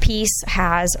piece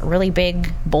has really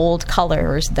big, bold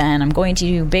colors, then I'm going to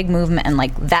do big movement, and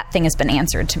like that thing has been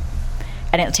answered to.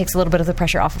 And it takes a little bit of the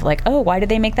pressure off of like, oh, why did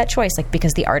they make that choice? Like,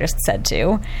 because the artist said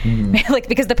to. Like,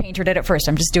 because the painter did it first.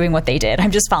 I'm just doing what they did.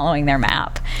 I'm just following their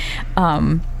map.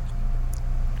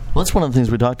 Well, that's one of the things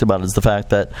we talked about, is the fact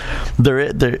that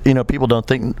people don't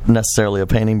think necessarily of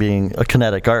painting being a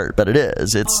kinetic art, but it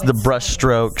is. It's the brush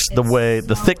strokes,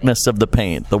 the thickness of the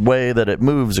paint, the way that it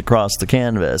moves across the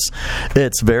canvas.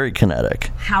 It's very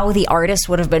kinetic. How the artist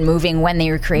would have been moving when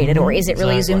they were created, or is it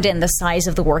really zoomed in? The size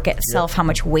of the work itself, how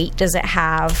much weight does it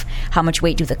have? How much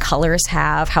weight do the colors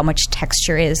have? How much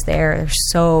texture is there?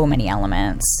 There's so many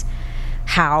elements.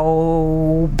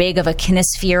 How big of a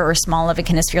kinesphere or small of a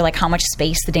kinesphere, like how much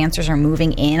space the dancers are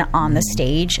moving in on the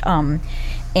stage.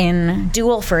 In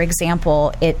Duel, for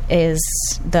example,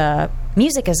 the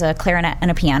music is a clarinet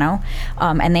and a piano,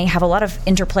 and they have a lot of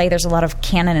interplay. There's a lot of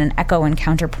canon and echo and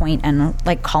counterpoint and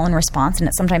like call and response, and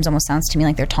it sometimes almost sounds to me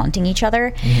like they're taunting each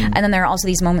other. And then there are also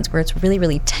these moments where it's really,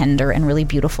 really tender and really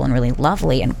beautiful and really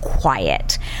lovely and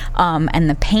quiet. And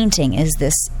the painting is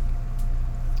this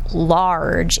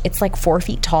large, it's like 4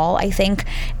 feet tall, I think.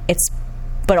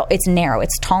 But it's narrow,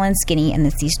 it's tall and skinny, and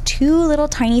it's these two little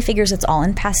tiny figures. It's all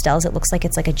in pastels. It looks like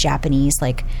it's like a Japanese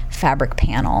like fabric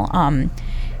panel.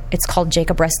 It's called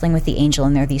Jacob Wrestling with the Angel,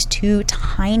 and they're these two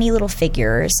tiny little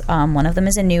figures. One of them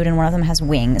is a nude and one of them has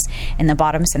wings in the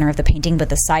bottom center of the painting, but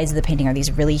the sides of the painting are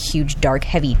these really huge, dark,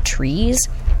 heavy trees.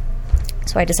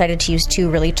 So I decided to use two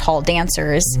really tall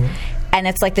dancers. And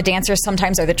it's like the dancers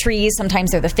sometimes are the trees,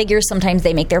 sometimes they're the figures, sometimes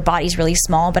they make their bodies really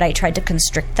small, but I tried to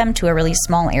constrict them to a really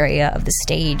small area of the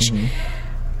stage.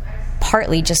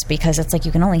 Partly just because it's like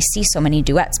you can only see so many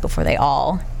duets before they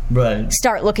all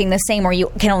start looking the same, or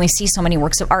you can only see so many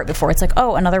works of art before it's like,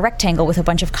 oh, another rectangle with a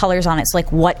bunch of colors on it. It's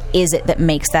like, what is it that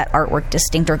makes that artwork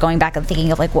distinct? Or going back and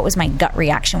thinking of like, what was my gut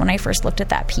reaction when I first looked at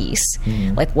that piece?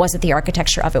 Like, was it the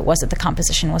architecture of it? Was it the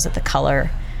composition? Was it the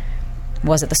color?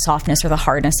 Was it the softness or the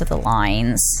hardness of the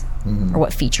lines? Or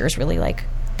what features really like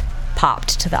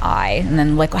popped to the eye? And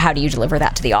then like, how do you deliver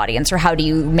that to the audience? Or how do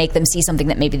you make them see something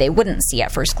that maybe they wouldn't see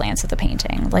at first glance at the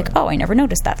painting? Like, oh, I never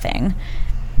noticed that thing.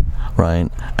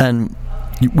 Right. And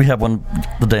we have one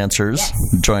of the dancers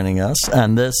joining us,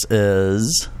 and this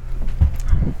is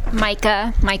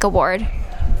Micah Ward.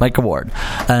 Micah Ward.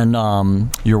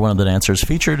 And you're one of the dancers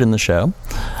featured in the show.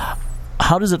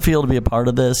 How does it feel to be a part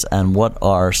of this, and what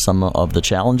are some of the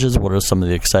challenges? What are some of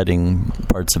the exciting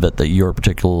parts of it that you're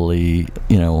particularly,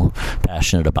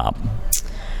 passionate about?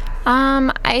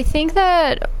 I think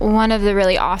that one of the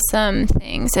really awesome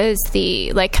things is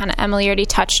the, like, kind of Emily already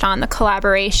touched on, the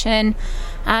collaboration,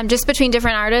 just between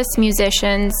different artists,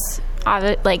 musicians,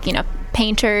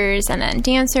 painters, and then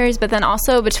dancers, but then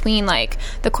also between, like,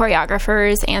 the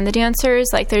choreographers and the dancers.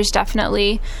 Like, there's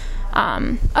definitely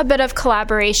a bit of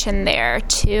collaboration there,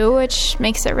 too, which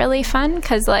makes it really fun,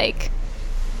 because, like,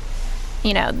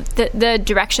 the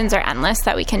directions are endless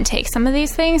that we can take some of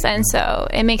these things, and so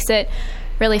it makes it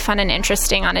really fun and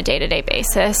interesting on a day-to-day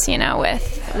basis,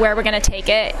 with where we're going to take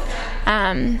it.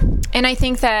 And I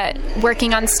think that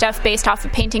working on stuff based off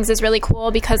of paintings is really cool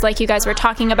because, like you guys were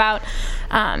talking about,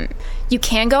 you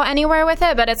can go anywhere with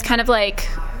it, but it's kind of like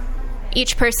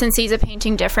each person sees a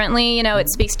painting differently. It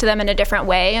speaks to them in a different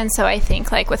way. And so I think,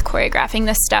 like, with choreographing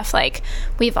this stuff, like,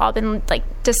 we've all been, like,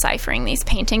 deciphering these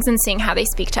paintings and seeing how they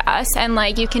speak to us. And,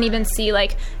 like, you can even see,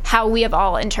 like, how we have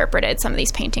all interpreted some of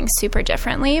these paintings super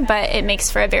differently, but it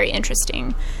makes for a very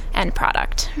interesting end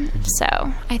product.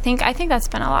 So I think that's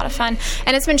been a lot of fun.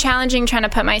 And it's been challenging trying to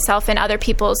put myself in other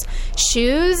people's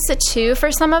shoes, too, for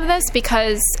some of this,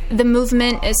 because the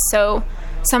movement is so...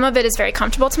 Some of it is very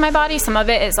comfortable to my body. Some of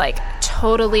it is, like,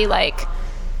 totally, like,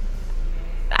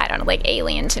 I don't know, like,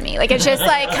 alien to me. Like, it's just,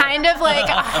 like, kind of, like,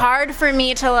 hard for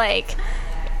me to, like,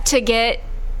 to get,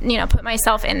 put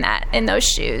myself in those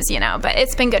shoes, But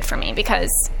it's been good for me because,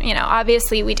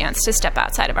 obviously we dance to step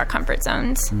outside of our comfort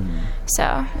zones.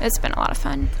 So it's been a lot of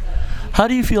fun. How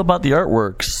do you feel about the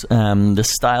artworks,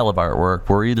 this style of artwork?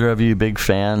 Were either of you big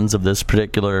fans of this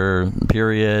particular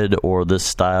period or this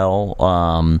style,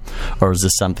 or is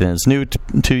this something that's new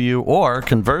to you? Or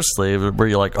conversely, were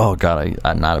you like, oh God,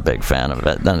 I'm not a big fan of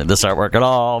this artwork at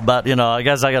all, but I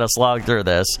guess I got to slog through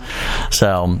this.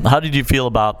 So how did you feel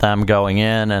about them going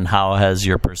in, and how has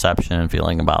your perception and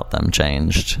feeling about them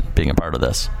changed being a part of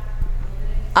this?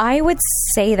 I would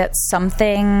say that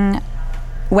something...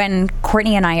 When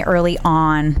Courtney and I early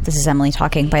on, this is Emily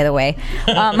talking, by the way.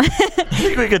 I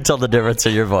think we could tell the difference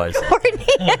in your voice. Courtney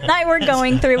and I were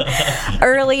going through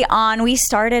early on. We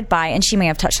started by, and she may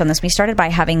have touched on this, we started by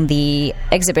having the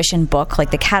exhibition book,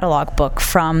 like the catalog book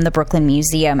from the Brooklyn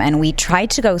Museum, and we tried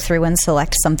to go through and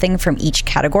select something from each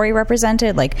category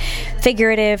represented, like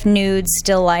figurative, nude,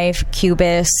 still life,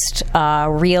 cubist,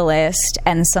 realist,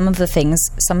 and some of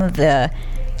the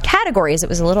categories, it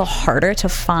was a little harder to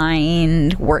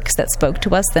find works that spoke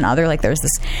to us than other. Like, there's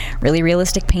this really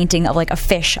realistic painting of like a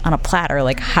fish on a platter.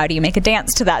 Like, how do you make a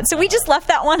dance to that? So we just left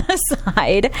that one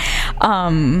aside.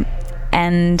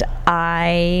 And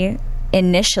I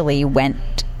initially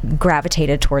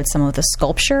gravitated towards some of the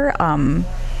sculpture.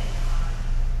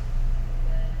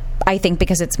 I think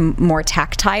because it's more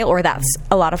tactile, or that's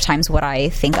a lot of times what I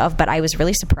think of, but I was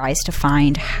really surprised to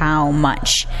find how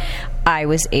much I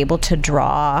was able to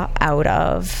draw out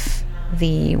of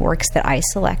the works that I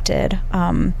selected.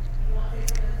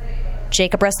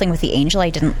 Jacob Wrestling with the Angel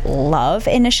I didn't love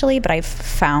initially, but I've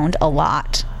found a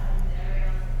lot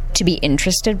to be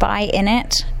interested by in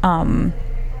it.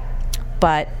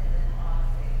 But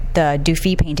the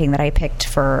Dufy painting that I picked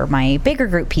for my bigger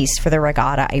group piece for the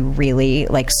regatta, I really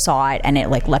saw it, and it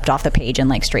leapt off the page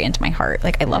and straight into my heart.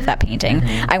 I love that painting.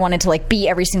 Mm-hmm. I wanted to be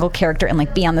every single character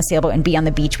and be on the sailboat and be on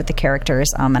the beach with the characters.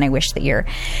 And I wish that your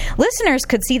listeners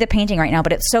could see the painting right now,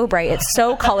 but it's so bright, it's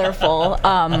so colorful.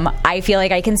 I feel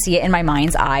like I can see it in my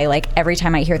mind's eye. Every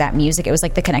time I hear that music, it was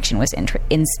the connection was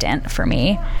instant for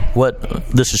me.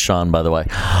 This is Sean, by the way.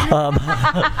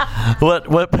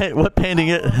 What painting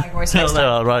it?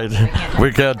 No, right.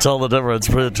 We can't tell the difference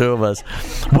for the two of us.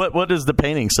 What is the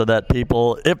painting, so that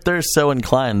people, if they're so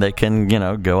inclined, they can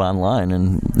go online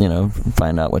and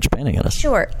find out which painting it is?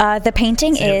 Sure. The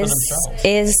painting is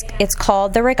it's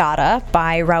called The Regatta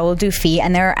by Raoul Dufy,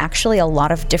 and there are actually a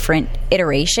lot of different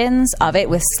iterations of it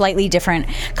with slightly different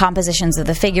compositions of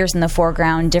the figures in the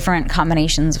foreground, different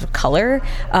combinations of color,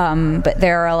 but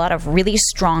there are a lot of really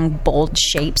strong, bold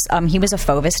shapes. He was a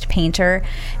Fauvist painter,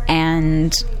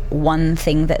 and one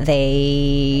thing that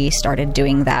they started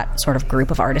doing, that sort of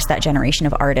group of artists, that generation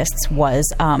of artists,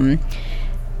 was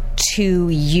to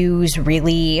use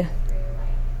really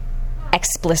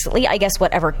explicitly, I guess,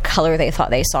 whatever color they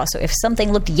thought they saw. So if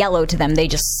something looked yellow to them, they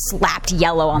just slapped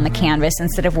yellow on the canvas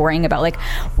instead of worrying about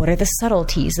what are the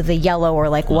subtleties of the yellow, or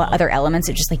what other elements.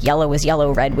 It just yellow was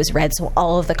yellow, red was red, so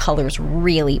all of the colors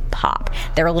really pop.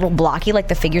 They're a little blocky,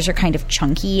 the figures are kind of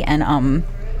chunky and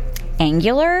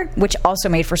angular, which also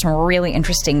made for some really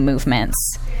interesting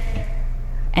movements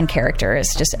and characters.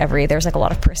 There's a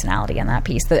lot of personality in that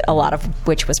piece, that a lot of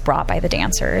which was brought by the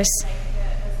dancers.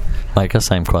 Micah,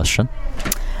 same question.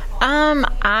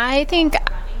 I think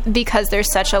because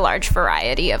there's such a large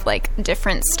variety of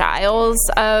different styles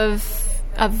of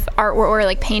art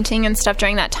or painting and stuff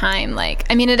during that time,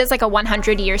 it is a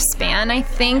 100-year span, I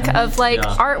think, of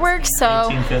artwork. So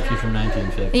 1850 from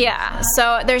 1950. Yeah,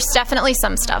 so there's definitely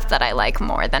some stuff that I like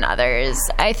more than others.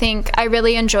 I think I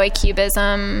really enjoy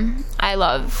Cubism. I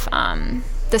love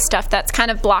the stuff that's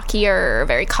kind of blockier,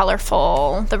 very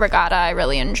colorful. The Regatta I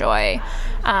really enjoy.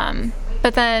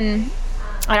 But then,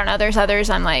 I don't know, there's others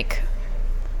I'm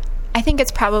I think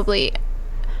it's probably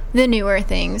the newer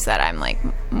things that I'm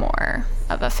more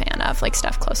of a fan of,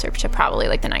 stuff closer to probably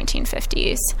the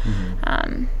 1950s.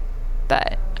 Mm-hmm.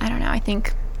 But I don't know, I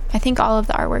think all of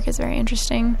the artwork is very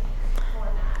interesting.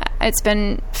 It's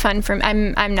been fun for me.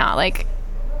 I'm not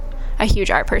a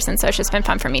huge art person, so it's just been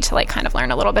fun for me to kind of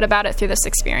learn a little bit about it through this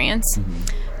experience.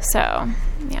 Mm-hmm. So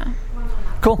yeah.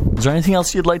 Cool. Is there anything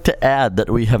else you'd like to add that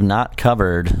we have not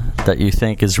covered that you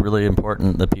think is really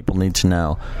important that people need to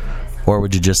know? Or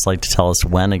would you just like to tell us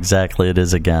when exactly it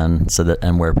is again,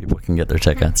 and where people can get their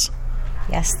tickets?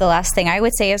 Yes, the last thing I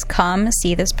would say is come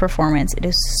see this performance. It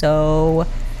is so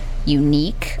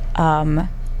unique.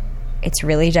 It's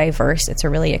really diverse. It's a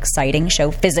really exciting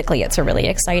show. Physically, it's a really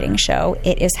exciting show.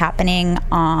 It is happening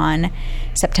on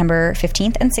September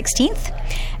 15th and 16th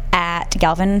at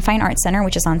Galvin Fine Arts Center,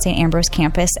 which is on St. Ambrose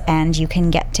campus, and you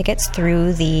can get tickets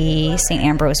through the St.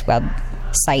 Ambrose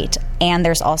website, and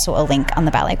there's also a link on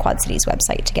the Ballet Quad Cities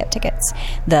website to get tickets.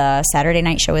 The Saturday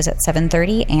night show is at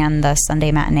 7:30, and the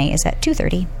Sunday matinee is at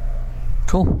 2:30.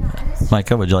 Cool.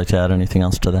 Micah, would you like to add anything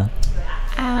else to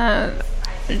that?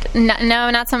 No,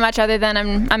 not so much, other than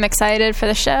I'm excited for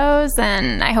the shows,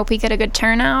 and I hope we get a good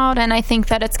turnout, and I think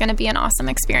that it's going to be an awesome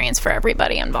experience for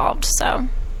everybody involved. So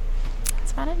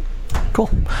that's about it. Cool.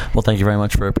 Well, thank you very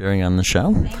much for appearing on the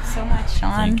show. Thanks so much,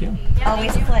 Sean. Thank you.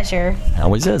 Always a pleasure.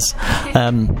 Always is.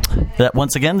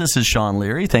 Once again, this is Sean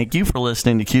Leary. Thank you for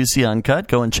listening to QC Uncut.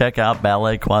 Go and check out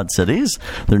Ballet Quad Cities,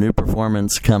 their new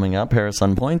performance coming up, Paris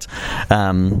on Point.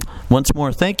 Once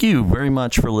more, thank you very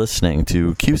much for listening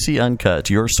to QC Uncut,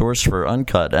 your source for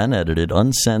uncut, unedited,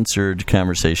 uncensored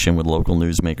conversation with local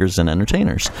newsmakers and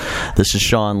entertainers. This is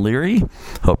Sean Leary.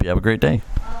 Hope you have a great day.